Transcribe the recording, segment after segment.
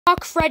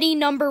Freddy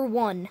number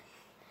 1.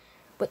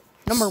 But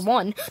number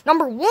 1?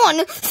 Number 1?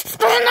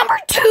 Number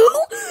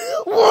 2?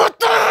 What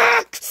the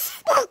heck?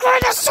 What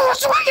kind of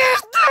sorcery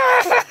is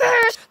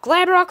this?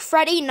 Gladrock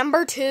Freddy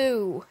number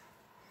 2.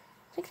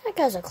 I think that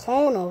guy's a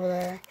clone over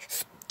there.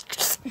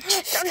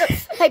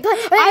 Hey,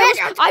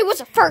 I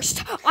was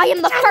first. I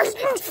am the first.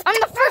 I'm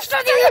the first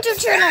on the YouTube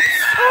channel.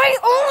 I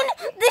own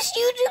this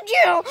YouTube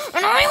channel,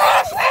 and I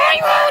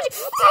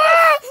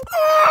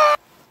want.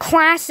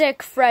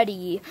 Classic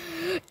Freddy.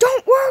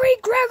 Don't worry,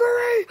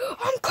 Gregory.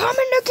 I'm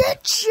coming to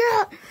get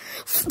you.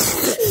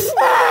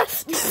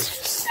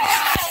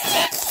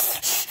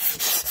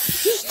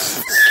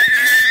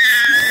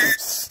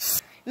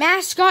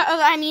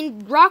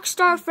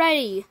 Rockstar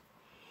Freddy.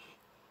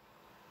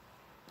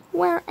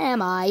 Where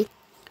am I?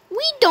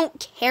 We don't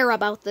care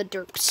about the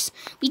derps.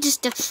 We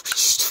just.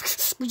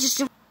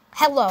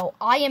 Hello,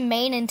 I am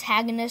main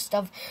antagonist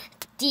of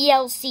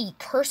DLC,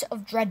 Curse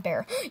of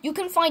Dreadbear. You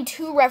can find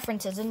 2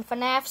 references in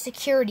FNAF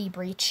Security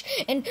Breach.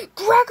 And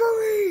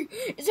Gregory,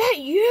 is that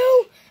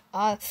you?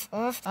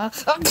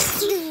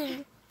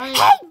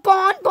 Hey,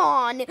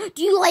 Bonbon,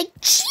 do you like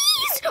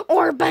cheese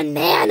or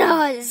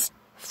bananas?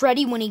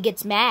 Freddy when he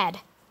gets mad.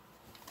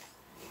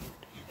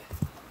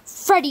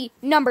 Freddy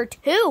number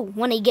 2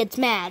 when he gets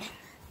mad.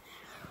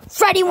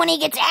 Freddy when he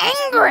gets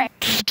angry.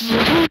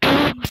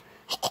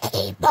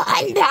 Hey,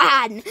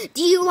 Bonbon,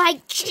 do you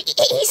like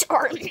cheese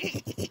or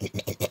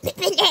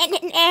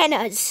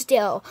bananas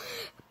still?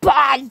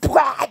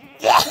 Bonbon.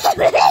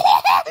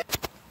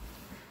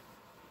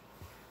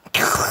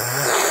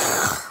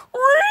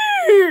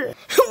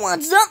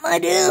 What's up, my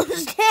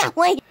dudes? Can't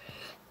wait.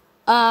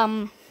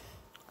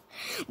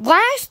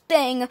 Last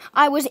thing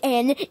I was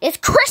in is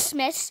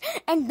Christmas,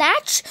 and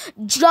that's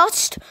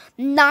just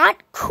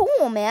not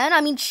cool, man.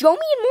 I mean, show me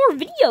in more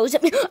videos.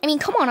 I mean,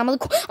 come on, I'm the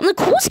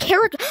coolest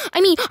character.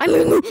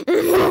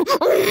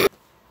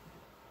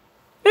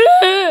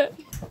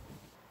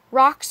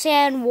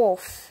 Roxanne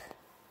Wolf.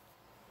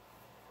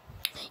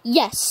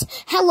 Yes,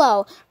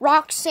 hello,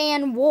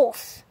 Roxanne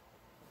Wolf.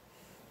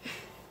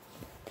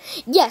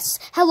 Yes,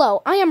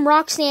 hello, I am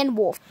Roxanne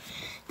Wolf.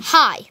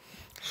 Hi,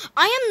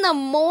 I am the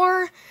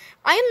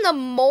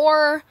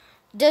more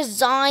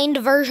designed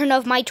version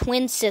of my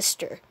twin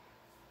sister.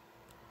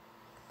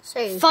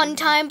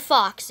 Funtime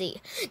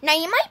Foxy. Now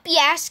you might be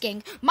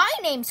asking, my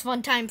name's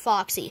Funtime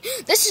Foxy.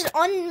 This is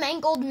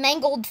mangled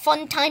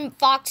Funtime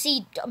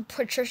Foxy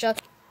Patricia.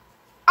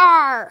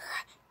 R.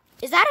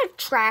 Is that a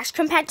trash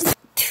compactor?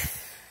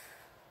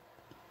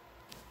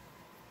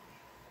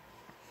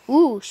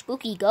 Ooh,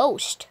 spooky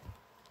ghost.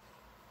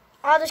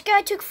 Oh, this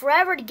guy took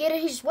forever to get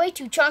it. He's way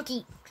too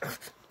chunky.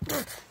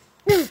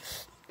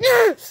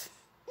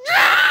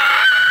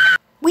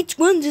 Which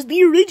one's is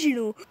the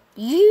original?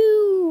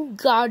 You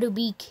gotta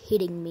be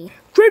kidding me.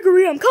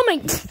 Gregory, I'm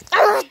coming!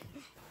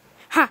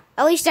 Ha,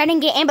 at least I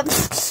didn't get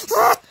ambushed.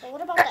 Well,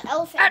 what about the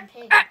elephant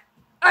pig?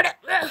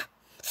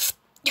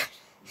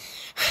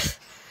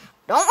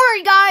 Don't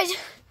worry, guys.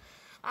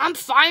 I'm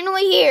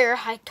finally here.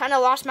 I kind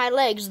of lost my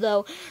legs,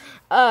 though.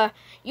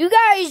 You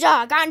guys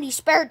got any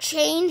spare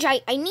change?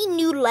 I need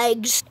new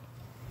legs.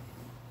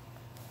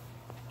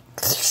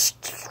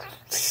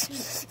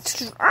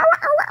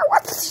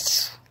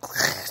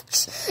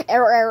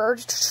 Error.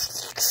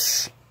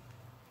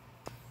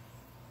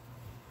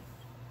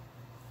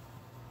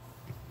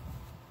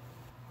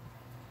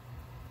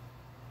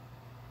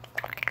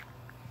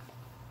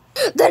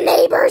 The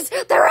neighbors,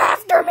 they're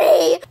after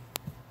me.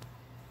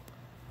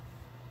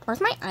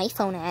 Where's my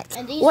iPhone at?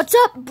 What's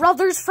up,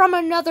 brothers from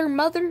another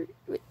mother?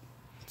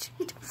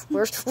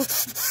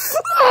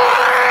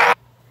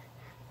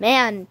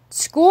 Man,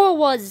 school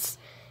was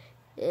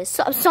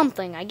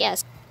something, I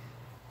guess.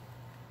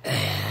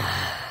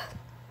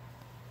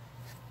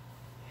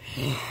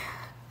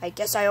 I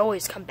guess I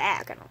always come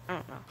back. I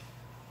don't know.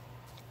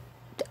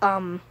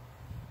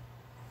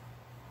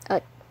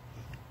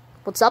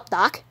 What's up,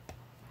 Doc?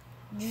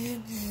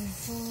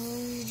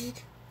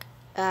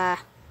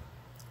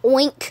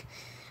 Oink.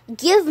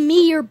 Give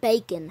me your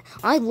bacon.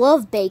 I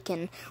love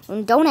bacon.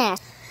 Don't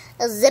ask.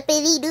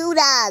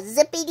 Zippity-doo-dah,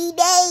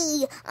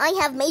 zippity-day. I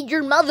have made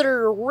your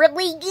mother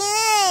really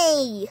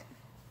gay.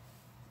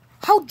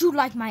 How'd you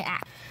like my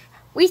act?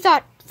 We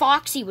thought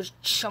Foxy was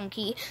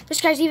chunky.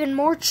 This guy's even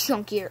more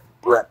chunkier.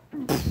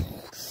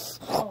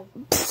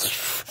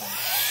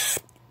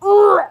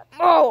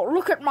 Oh,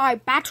 look at my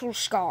battle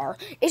scar.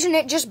 Isn't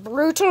it just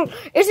brutal?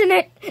 Isn't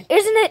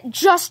it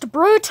just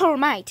brutal,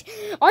 mate?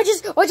 I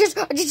just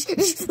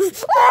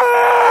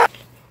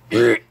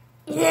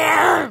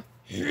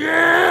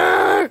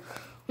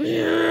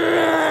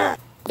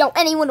Yo,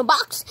 anyone a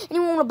box?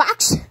 Anyone want a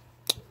box?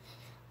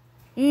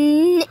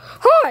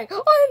 Hi,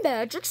 I'm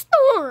Magic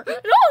Star,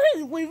 and I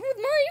live with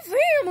my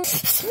family.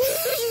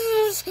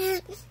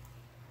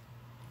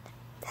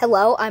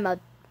 Hello, I'm a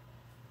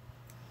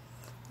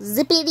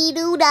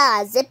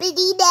zippity-doo-dah,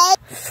 zippity-day.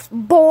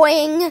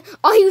 Boing.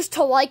 I used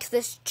to like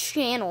this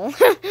channel.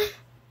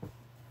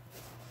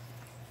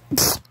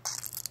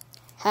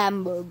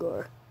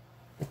 Hamburger.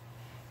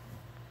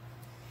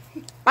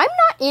 I'm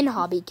not in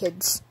Hobby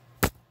Kids.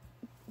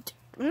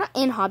 I'm not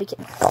in Hobby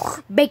Kids.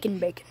 Bacon,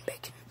 bacon,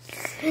 bacon.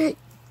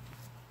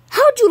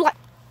 How'd you like?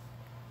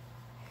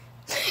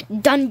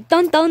 Dun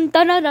dun dun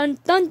dun dun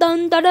dun dun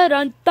dun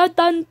dun dun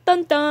dun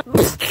dun dun.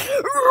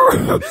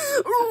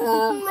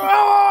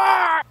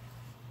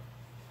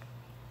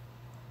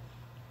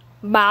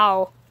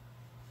 Bow.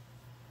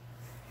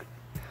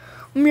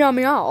 Meow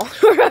meow.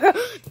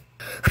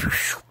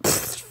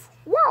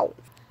 Wow.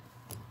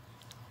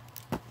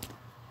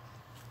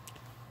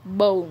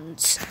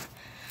 Bones.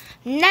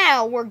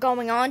 Now we're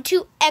going on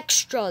to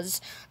extras.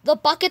 The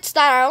buckets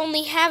that I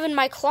only have in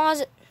my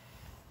closet.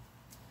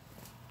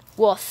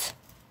 Woof.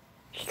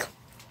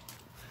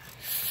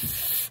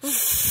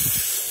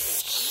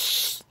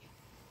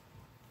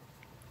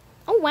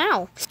 Oh,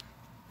 wow.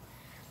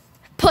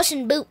 Puss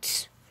in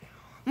Boots.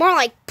 More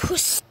like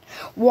Puss.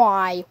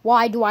 Why?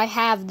 Why do I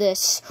have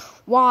this?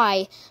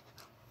 Why?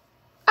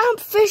 I'm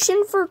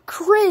fishing for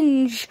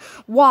cringe.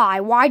 Why?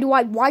 Why do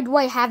I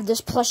have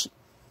this plushie?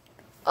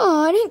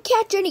 Oh, I didn't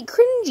catch any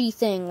cringy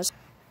things.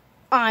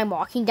 I'm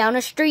walking down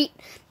a street,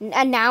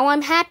 and now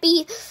I'm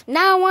happy.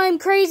 Now I'm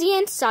crazy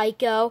and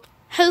psycho.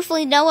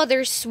 Hopefully no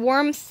other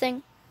swarm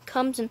thing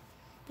comes in.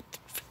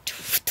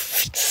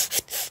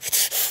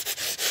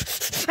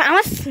 I'm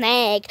a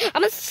snake.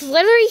 I'm a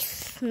slithery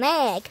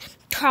snake.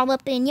 Crawl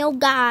up in your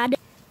god.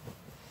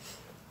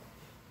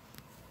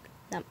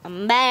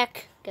 I'm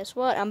back. Guess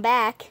what? I'm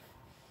back.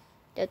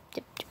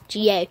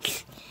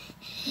 GX.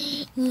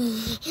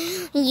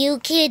 You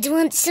kids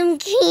want some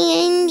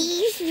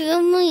candy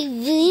from my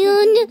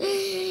van?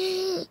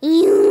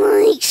 You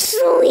like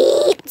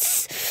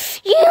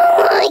sweets? You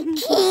like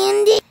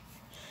candy?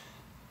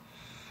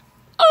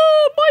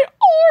 Oh, my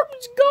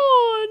arm's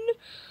gone.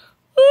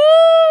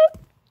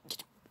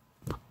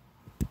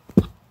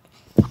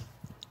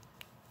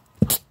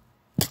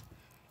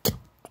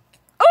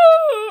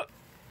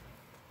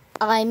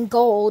 I'm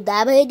gold,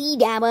 dabba-dee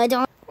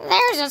dabba-don.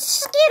 There's a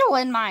Skittle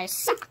in my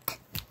sock.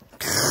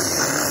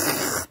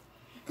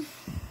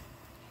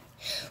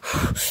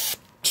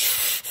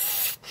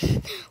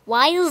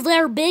 Why is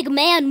there a big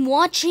man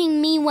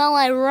watching me while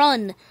I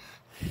run?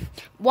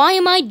 Why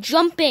am I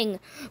jumping?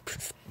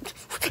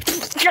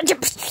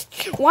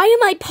 Why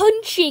am I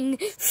punching?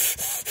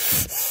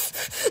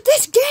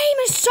 This game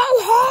is so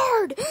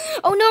hard.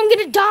 Oh no, I'm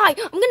gonna die.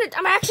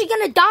 I'm actually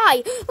gonna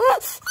die.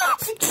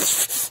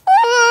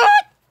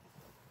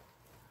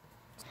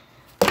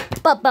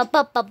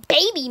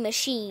 Baby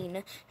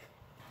machine.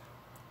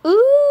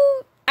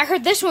 Ooh, I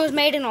heard this one was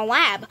made in a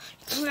lab.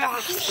 Look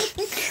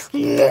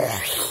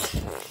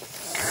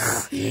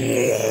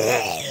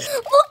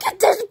at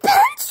this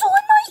pencil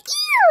in my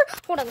ear.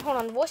 Hold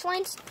on, voice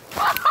lines.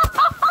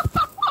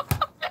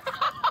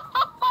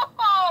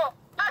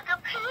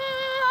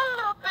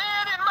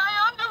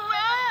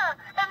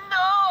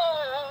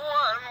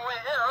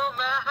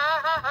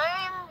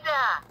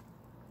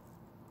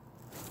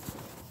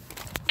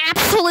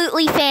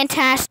 Absolutely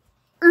fantastic.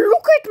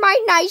 Look at my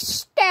nice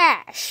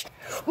stash.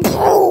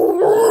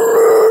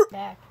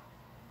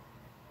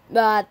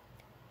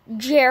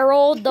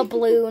 Gerald the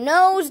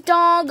blue-nosed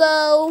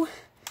doggo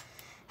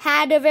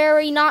had a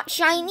very not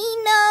shiny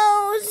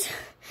nose.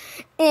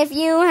 If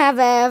you have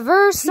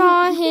ever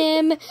saw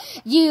him,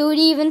 you'd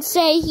even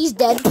say he's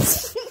dead. We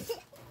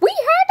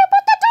had to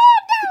put the dog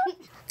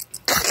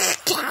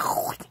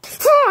down.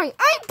 Hi,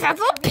 I'm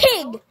Peppa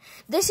Pig.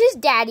 This is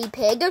Daddy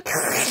Pig. I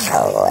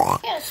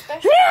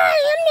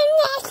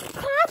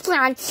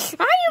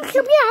used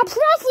to be a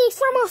plushie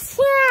from a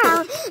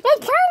fair. They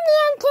turned me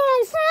into a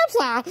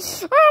Santa.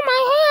 Oh,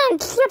 my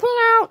hand's slipping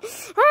out.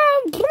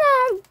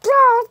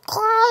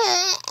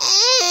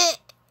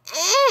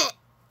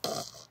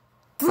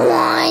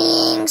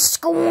 Flying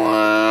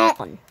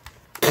squirrel.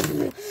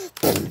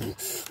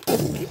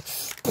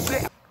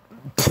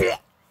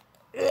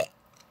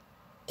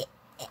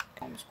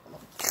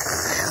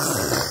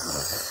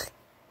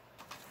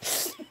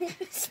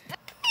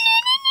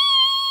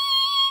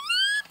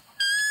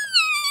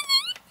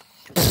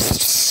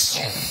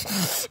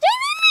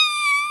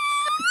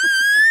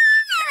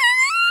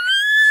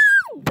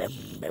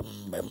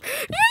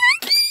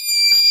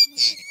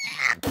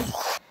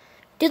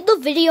 Did the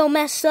video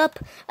mess up?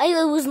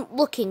 I wasn't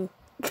looking.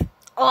 We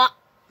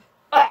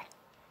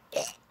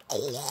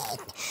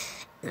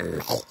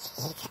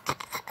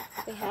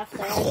have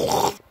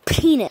to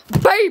peanut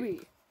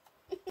baby.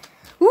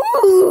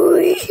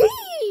 Ooh,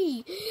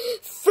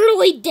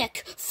 Furly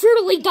dick,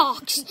 furly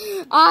docks.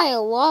 I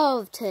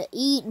love to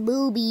eat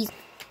boobies.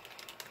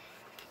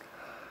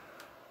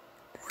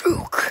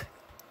 Luke,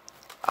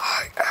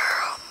 I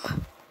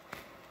am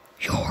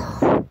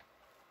your.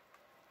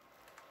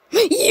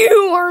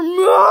 You are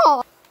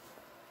not.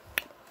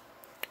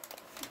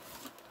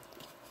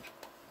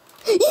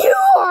 You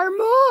are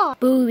mom.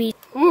 Boobies.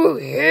 Ooh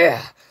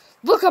yeah.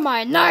 Look at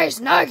my nice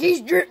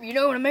Nike drip. You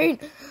know what I mean?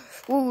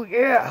 Ooh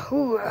yeah.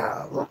 Ooh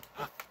yeah.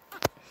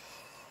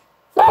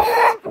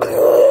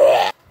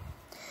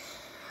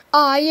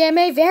 I am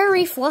a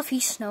very fluffy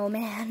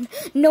snowman.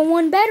 No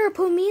one better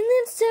put me in the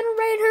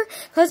incinerator,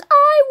 'cause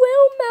I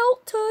will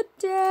melt to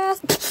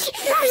death.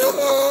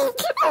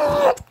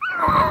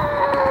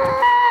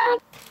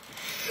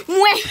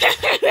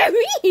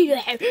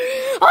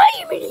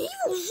 I'm an evil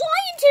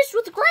scientist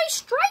with gray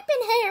stripe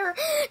in hair.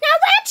 Now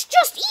that's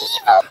just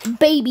evil.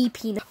 Baby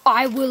Peanut,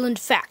 I will in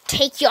fact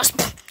take your...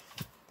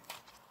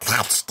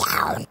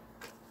 Touchdown.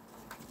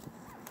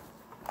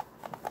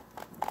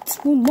 This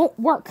one won't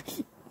work.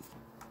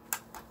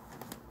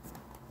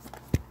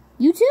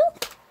 You too?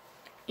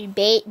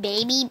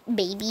 Baby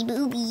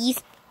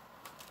boobies.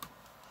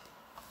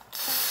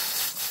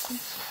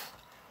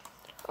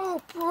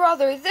 Oh,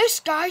 brother, this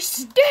guy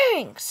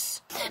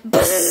stinks.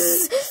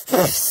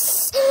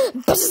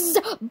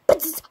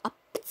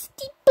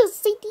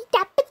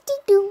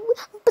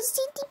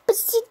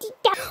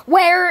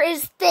 Where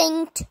is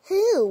thing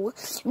 2?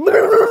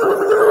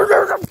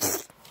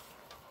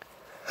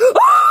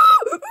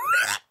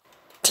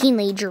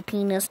 Teenager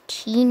penis,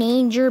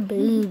 teenager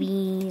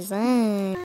boobies.